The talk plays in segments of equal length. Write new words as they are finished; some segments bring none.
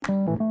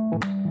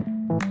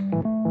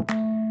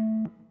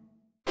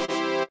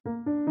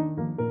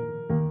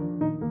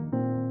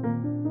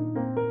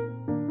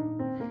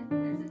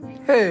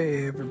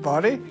Hey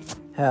everybody,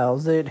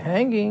 how's it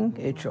hanging?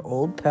 It's your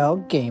old pal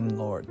Game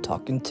Lord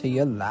talking to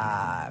you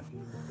live.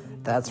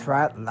 That's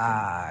right,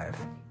 live.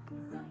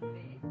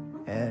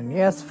 And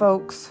yes,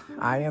 folks,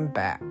 I am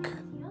back.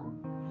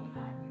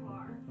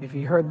 If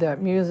you heard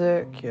that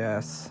music,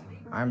 yes,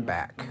 I'm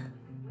back.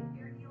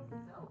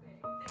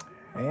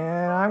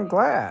 And I'm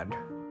glad.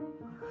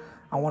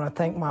 I want to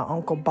thank my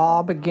Uncle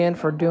Bob again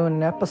for doing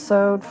an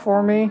episode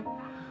for me.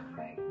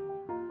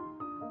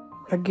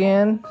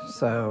 Again,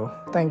 so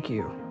thank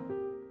you.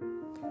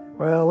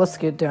 Well, let's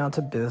get down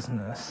to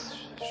business,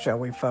 shall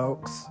we,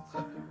 folks?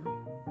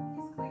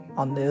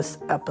 On this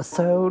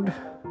episode,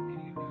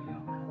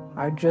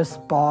 I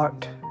just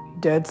bought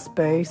Dead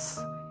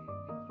Space,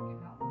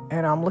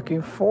 and I'm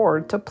looking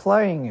forward to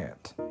playing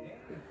it.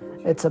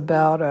 It's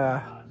about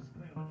a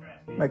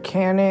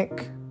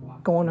mechanic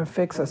going to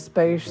fix a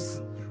space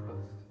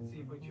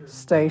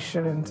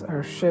station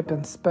or ship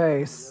in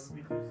space.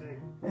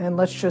 And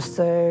let's just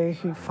say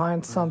he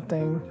finds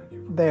something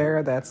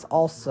there that's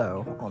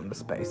also on the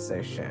space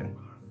station.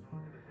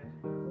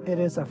 It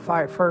is a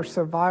fight for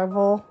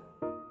survival,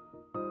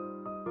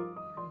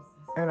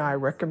 and I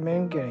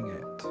recommend getting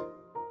it.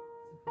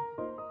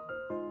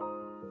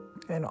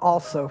 And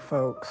also,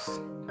 folks,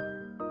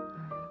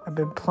 I've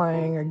been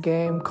playing a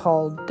game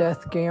called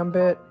Death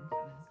Gambit.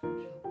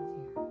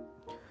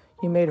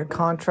 You made a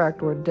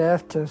contract with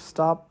Death to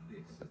stop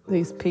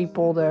these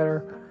people that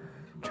are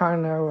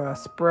trying to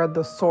spread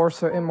the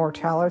source of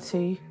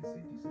immortality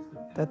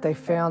that they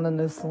found in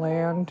this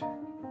land.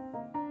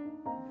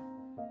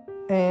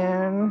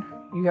 And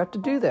you have to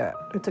do that.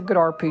 It's a good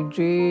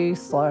RPG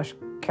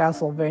 /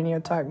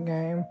 Castlevania type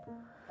game.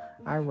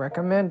 I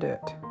recommend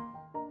it.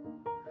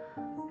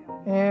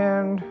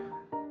 And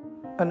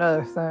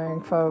another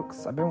thing,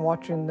 folks, I've been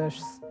watching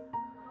this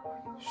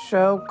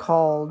show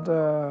called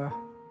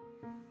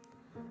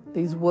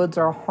These Woods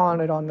Are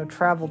Haunted on the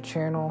Travel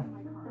Channel.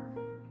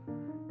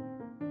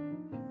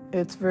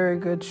 It's a very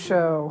good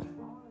show.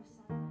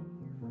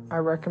 I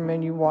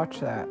recommend you watch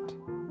that.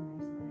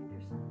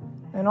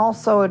 And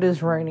also, it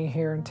is rainy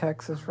here in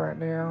Texas right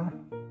now.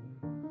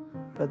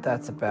 But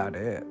that's about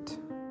it.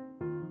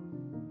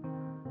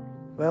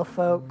 Well,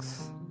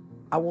 folks,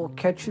 I will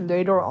catch you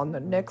later on the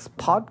next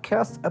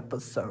podcast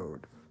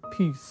episode.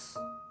 Peace.